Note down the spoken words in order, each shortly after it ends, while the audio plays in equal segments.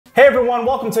Hey everyone,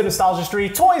 welcome to Nostalgia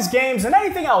Street, toys, games, and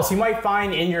anything else you might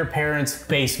find in your parents'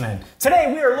 basement.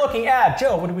 Today we are looking at,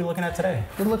 Joe, what are we looking at today?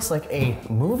 It looks like a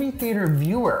movie theater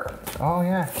viewer. Oh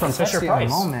yeah, from Fisher-Price.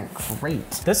 Moment, great.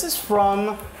 This is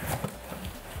from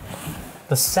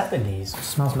the 70s.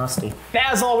 Smells musty.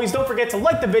 As always, don't forget to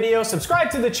like the video,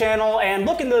 subscribe to the channel, and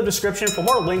look in the description for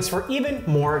more links for even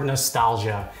more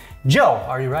nostalgia. Joe,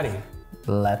 are you ready?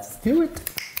 Let's do it.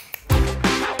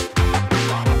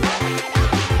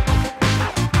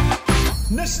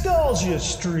 Nostalgia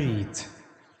Street.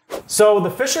 So the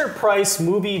Fisher-Price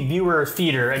movie viewer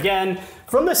theater, again,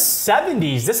 from the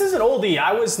 70s. This is an oldie.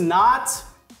 I was not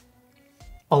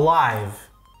alive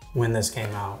when this came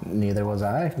out. Neither was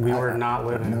I. We were not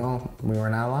living. No, we were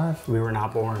not alive. We were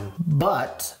not born.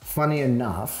 But, funny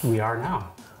enough, We are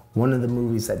now. one of the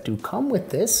movies that do come with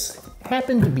this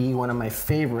happened to be one of my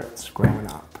favorites growing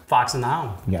up. Fox and the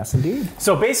Hound. Yes, indeed.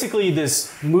 So basically this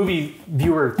movie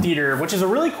viewer theater, which is a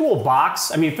really cool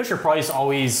box. I mean, Fisher-Price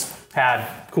always had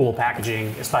cool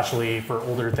packaging, especially for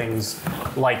older things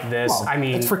like this. Well, I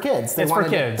mean, it's for kids. It's for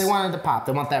kids. They wanted to pop.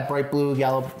 They want that bright blue,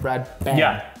 yellow, red band.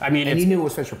 Yeah, I mean, and it's, you knew it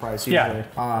was Fisher-Price usually.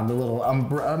 Yeah. The little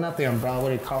umbrella, not the umbrella, what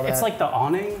do you call that? it's like the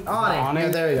awning. awning. Yeah,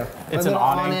 there you go. It's a an little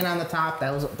awning. on the top.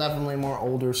 That was definitely more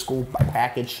older school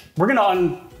package. We're gonna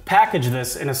unpackage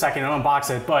this in a second and unbox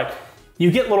it, but you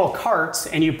get little carts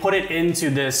and you put it into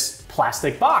this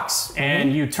plastic box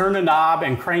and you turn the knob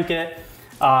and crank it.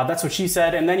 That's what she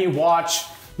said. And then you watch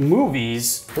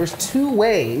movies. There's two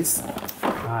ways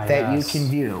that you can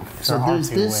view. So There are there's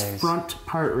two this ways. front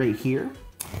part right here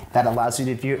that allows you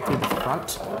to view it through the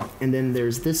front. And then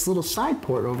there's this little side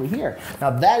port over here. Now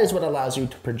that is what allows you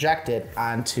to project it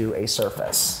onto a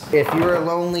surface. If you're a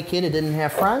lonely kid who didn't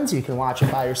have friends, you can watch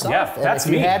it by yourself. Yeah, and that's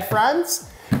if you me. had friends,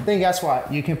 then guess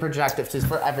what? You can project it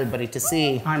for everybody to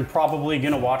see. I'm probably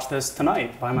gonna watch this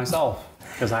tonight by myself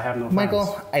because I have no friends.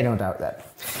 Michael, I don't doubt that.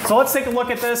 So let's take a look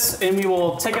at this and we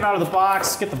will take it out of the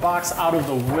box, get the box out of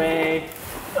the way.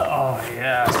 Oh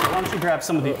yeah, so why don't you grab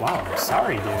some of the, wow,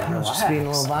 sorry dude, relax. Just being a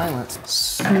little violent.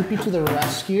 Snoopy to the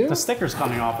rescue. The sticker's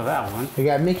coming off of that one. We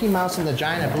got Mickey Mouse and the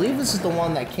Giant. I believe this is the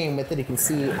one that came with it. You can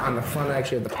see on the front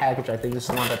actually of the package. I think this is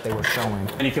the one that they were showing.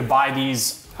 And you can buy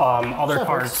these other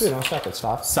parts You know, separate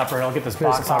stuff. separate. I'll get this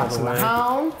Here's box the out of Fox the and the way.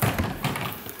 Hound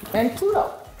and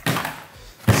Pluto.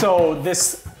 So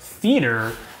this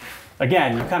theater,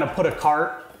 again, you kind of put a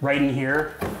cart right in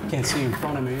here. You can't see in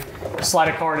front of me. Slide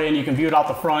a cart in, you can view it out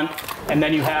the front, and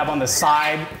then you have on the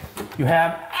side, you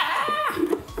have,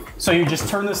 so you just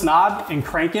turn this knob and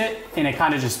crank it, and it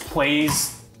kind of just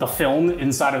plays the film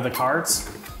inside of the carts.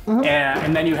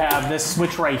 And then you have this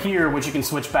switch right here, which you can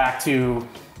switch back to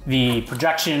the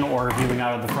projection or viewing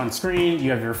out of the front screen.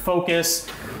 You have your focus.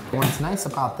 What's nice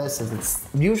about this is it's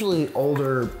usually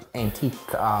older antique,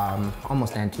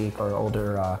 almost antique or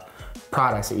older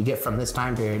products that you get from this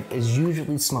time period is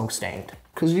usually smoke stained.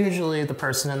 Because usually the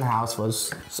person in the house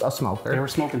was a smoker. They were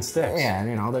smoking sticks. Yeah,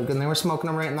 you know, they were smoking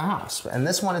them right in the house. And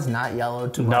this one is not yellow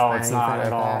too much. No, it's not like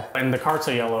at all. that. And the carts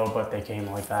are yellow, but they came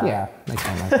like that. Yeah, they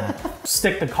came like that.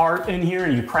 Stick the cart in here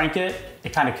and you crank it.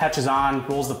 It kind of catches on,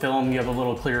 rolls the film. You have a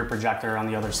little clear projector on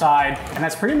the other side. And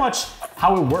that's pretty much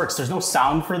how it works. There's no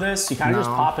sound for this. You kind of just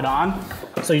pop it on.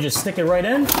 So you just stick it right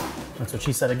in. That's what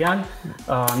she said again.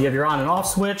 You have your on and off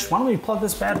switch. Why don't we plug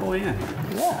this bad boy in?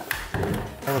 Yeah,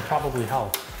 That would probably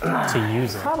help to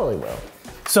use it. probably will.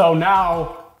 So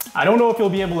now, I don't know if you'll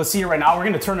be able to see it right now. We're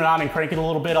gonna turn it on and crank it a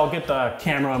little bit. I'll get the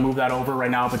camera and move that over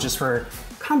right now, but just for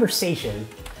conversation,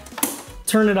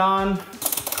 turn it on,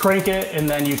 crank it, and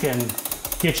then you can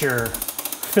get your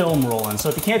film rolling. So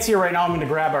if you can't see it right now, I'm gonna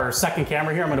grab our second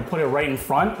camera here. I'm gonna put it right in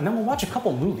front, and then we'll watch a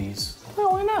couple movies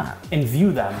Well, why not? and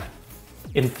view them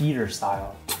in theater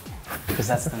style, because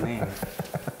that's the name.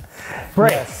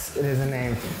 Right. Yes, it is a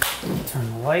name.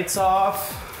 Turn the lights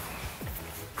off.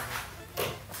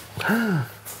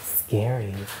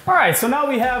 Scary. All right, so now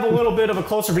we have a little bit of a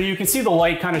closer view. You can see the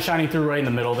light kind of shining through right in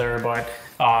the middle there, but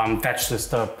that's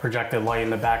just the projected light in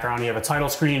the background. You have a title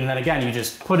screen, and then again, you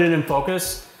just put it in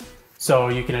focus. So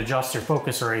you can adjust your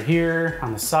focus right here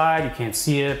on the side. You can't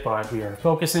see it, but we are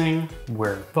focusing.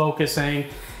 We're focusing.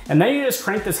 And then you just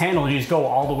crank this handle and you just go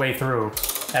all the way through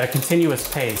at a continuous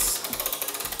pace.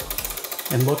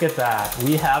 And look at that.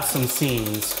 We have some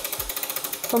scenes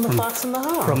From the Fox and the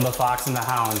Hound. from The Fox and the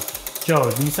Hound. Joe,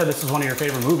 you said this was one of your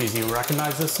favorite movies. Do you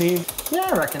recognize this scene? Yeah,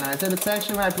 I recognize it. It's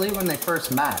actually, I believe, when they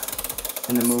first met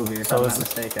in the movie, if I'm not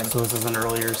mistaken. So this is an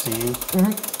earlier scene.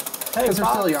 Hey, Because they're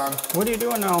Pop, still young. what are you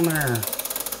doing down there?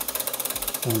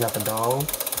 You got the dog?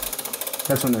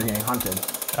 That's when they're getting hunted.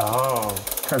 Oh.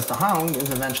 Because the hound is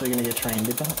eventually going to get trained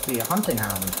to be a hunting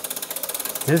hound.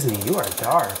 Disney, you are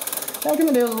dark. Back in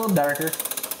the day, it was a little darker.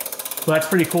 So that's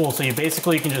pretty cool. So you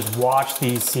basically can just watch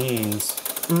these scenes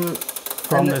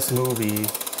from this movie,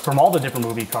 from all the different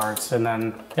movie carts, and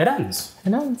then it ends.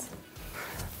 It ends.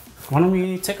 Why don't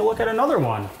we take a look at another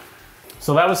one?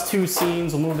 So that was 2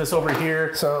 scenes. We'll move this over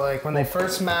here. So like when they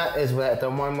first met is at the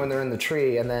one when they're in the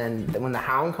tree, and then when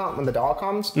the dog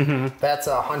comes, that's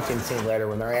a hunting scene later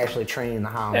when they're actually training the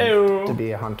hound to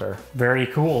be a hunter. Very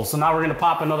cool. So now we're gonna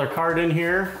pop another card in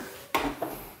here.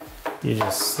 You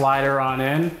just slide her on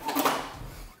in,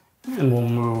 and we'll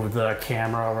move the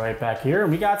camera right back here.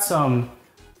 We got some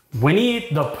Winnie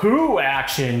the Pooh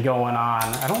action going on.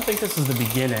 I don't think this is the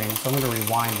beginning, so I'm gonna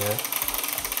rewind it.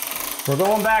 We're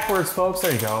going backwards, folks.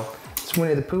 There you go. It's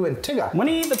Winnie the Pooh and Tigger.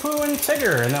 Winnie the Pooh and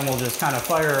Tigger. And then we'll just kind of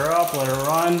fire her up, let her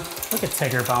run. Look at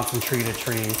Tigger bouncing tree to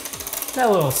tree. That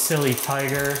little silly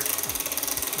tiger.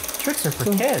 Tricks are for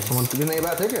kids. One good thing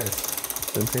about Tigger is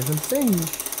sing.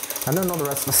 I don't know the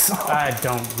rest of the song. I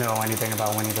don't know anything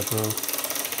about Winnie the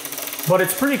Pooh. But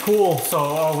it's pretty cool. So,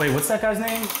 oh wait, what's that guy's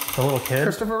name? The little kid?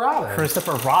 Christopher Robin.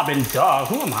 Christopher Robin, duh.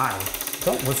 Who am I?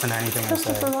 Don't listen to anything I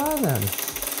say. Christopher Robin.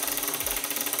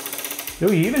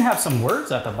 Ooh, you even have some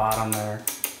words at the bottom there.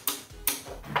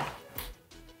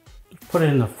 Put it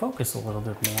into focus a little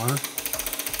bit more.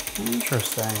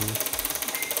 Interesting.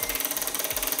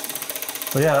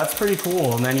 But yeah, that's pretty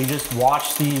cool. And then you just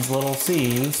watch these little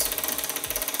scenes.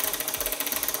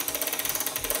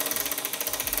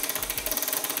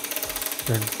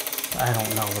 I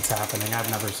don't know what's happening. I've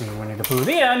never seen Winnie the Pooh.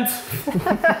 The end.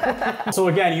 So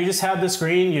again, you just have the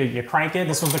screen, you crank it.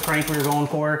 This was the crank we were going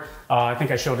for. I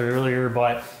think I showed it earlier,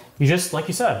 but you just, like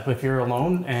you said, if you're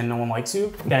alone and no one likes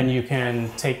you, then you can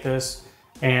take this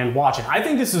and watch it. I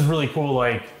think this is really cool.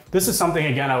 Like, this is something,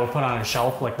 again, I would put on a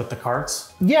shelf, like with the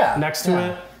carts next to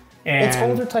it. And it's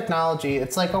older technology.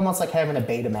 It's like almost like having a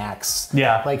Betamax.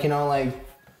 Yeah. Like, you know, like,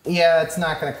 yeah, it's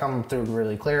not going to come through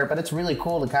really clear, but it's really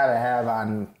cool to kind of have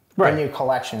on in your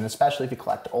collection, especially if you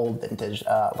collect old vintage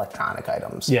electronic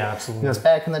items. Yeah, absolutely. Because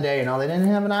back in the day, you know, they didn't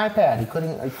have an iPad. You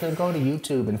couldn't go to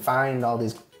YouTube and find all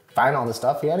this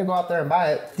stuff. You had to go out there and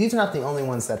buy it. These are not the only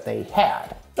ones that they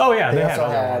had. Oh yeah, they also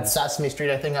had Sesame Street,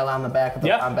 I think, on the back of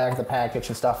the on back of the package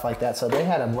and stuff like that. So they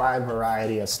had a wide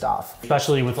variety of stuff.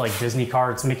 Especially with like Disney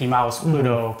carts, Mickey Mouse,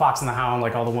 Pluto, Fox and the Hound,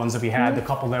 like all the ones that we had, the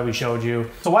couple that we showed you.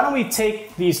 So why don't we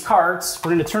take these carts,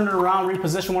 we're gonna turn it around,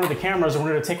 reposition one of the cameras, and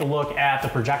we're gonna take a look at the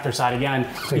projector side again.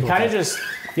 You kind of just,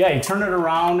 you turn it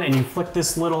around and you flick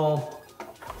this little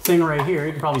thing right here.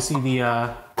 You can probably see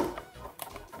the,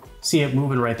 see it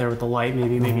moving right there with the light,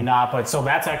 maybe not. But so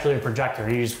that's actually a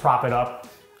projector. You just prop it up.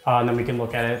 And then we can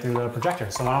look at it through the projector.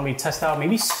 So why don't we test out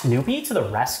maybe Snoopy to the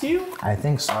rescue? I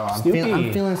think so. I'm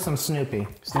feeling some Snoopy.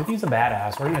 Snoopy's a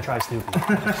badass. We're gonna try Snoopy.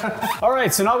 All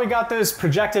right, so now we got this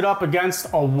projected up against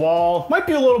a wall. Might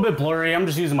be a little bit blurry. I'm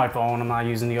just using my phone. I'm not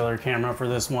using the other camera for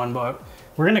this one, but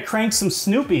we're gonna crank some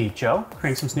Snoopy. Joe,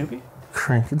 crank some Snoopy.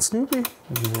 Cranking Snoopy.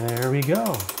 There we go.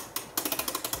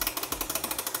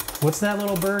 What's that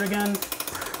little bird again?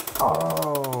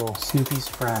 Oh. Snoopy's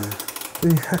friend.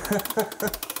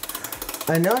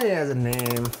 I know he has a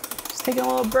name. He's taking a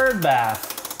little bird bath.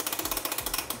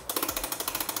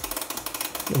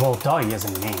 Well, dog, he has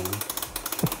a name.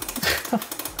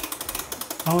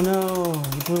 Oh no,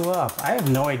 he blew up. I have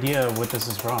no idea what this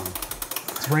is from.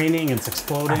 It's raining, it's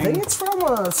exploding. I think it's from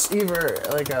either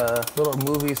like a little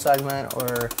movie segment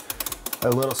or a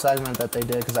little segment that they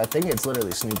did, because I think it's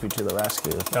literally Snoopy to the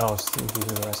rescue. Oh, Snoopy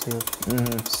to the rescue.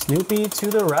 Snoopy to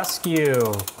the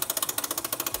rescue.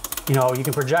 You know, you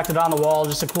can project it on the wall,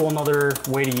 just a cool another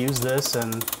way to use this,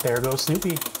 and there goes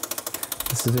Snoopy.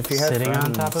 This is if you had sitting friends.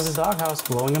 on top of his doghouse,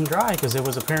 blowing him dry, because it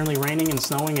was apparently raining and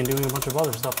snowing and doing a bunch of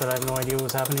other stuff that I have no idea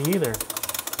was happening either.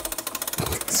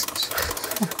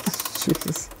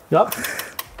 Jesus. Yup.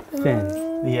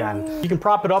 Finn. The end. You can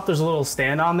prop it up, there's a little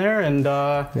stand on there, and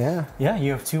yeah,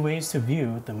 you have 2 ways to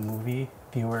view the movie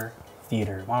viewer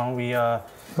theater. Why don't we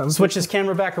switch this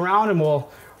camera back around and we'll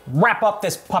wrap up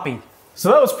this puppy. So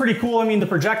that was pretty cool. I mean, the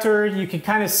projector, you can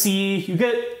kind of see, you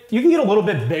can get a little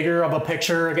bit bigger of a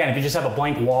picture. Again, if you just have a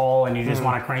blank wall and you just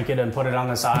want to crank it and put it on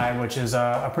the side, which is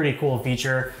a pretty cool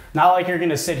feature. Not like you're going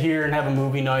to sit here and have a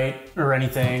movie night or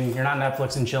anything. You're not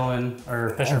Netflix and chilling or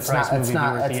Fisher Price movie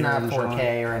viewer theater. It's not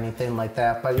 4K or anything like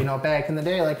that. But, you know, back in the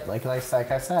day, like I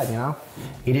said, you know,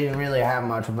 you didn't really have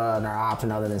much of an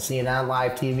option other than seeing it on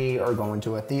live TV or going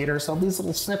to a theater. So these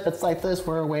little snippets like this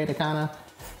were a way to kind of,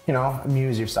 you know,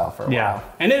 amuse yourself for a while.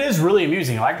 And it is really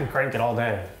amusing. I can crank it all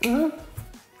day.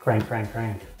 Crank, crank,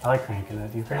 crank. I like cranking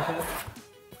it. Do you crank it?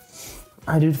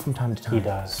 I do from time to time. He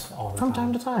does all the From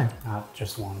time to time. Not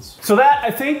just once. So that, I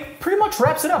think, pretty much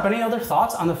wraps it up. Any other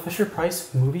thoughts on the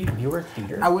Fisher-Price Movie Viewer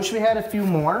Theater? I wish we had a few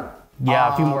more.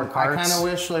 Yeah, a few more carts. I kind of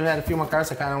wish we had a few more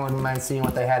carts. I kind of wouldn't mind seeing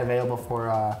what they had available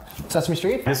for Sesame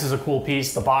Street. This is a cool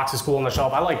piece. The box is cool on the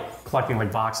shelf. I like collecting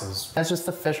like boxes. That's just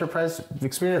the Fisher-Price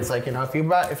experience. Like, you know, if you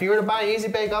were to buy an Easy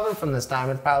Bake Oven from this time,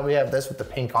 it'd probably have this with the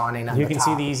pink awning on the top. You can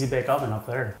see the Easy Bake Oven up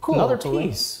there. Cool. Another Toy.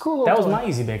 piece. Cool. That was toy. my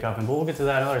Easy Bake Oven, but we'll get to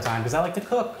that another time because I like to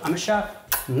cook. I'm a chef.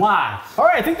 Mwah. All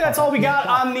right, I think that's all we got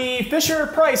on the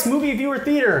Fisher-Price Movie Viewer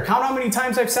Theater. Count how many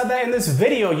times I've said that in this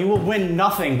video. You will win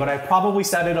nothing, but I probably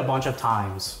said it a bunch of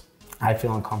times. I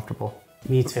feel uncomfortable.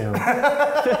 Me too.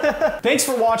 Thanks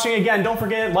for watching. Again, don't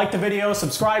forget, like the video,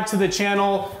 subscribe to the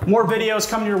channel. More videos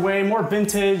coming your way, more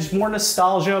vintage, more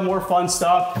nostalgia, more fun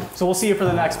stuff. So we'll see you for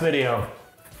the next video.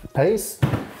 Peace.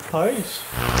 Peace.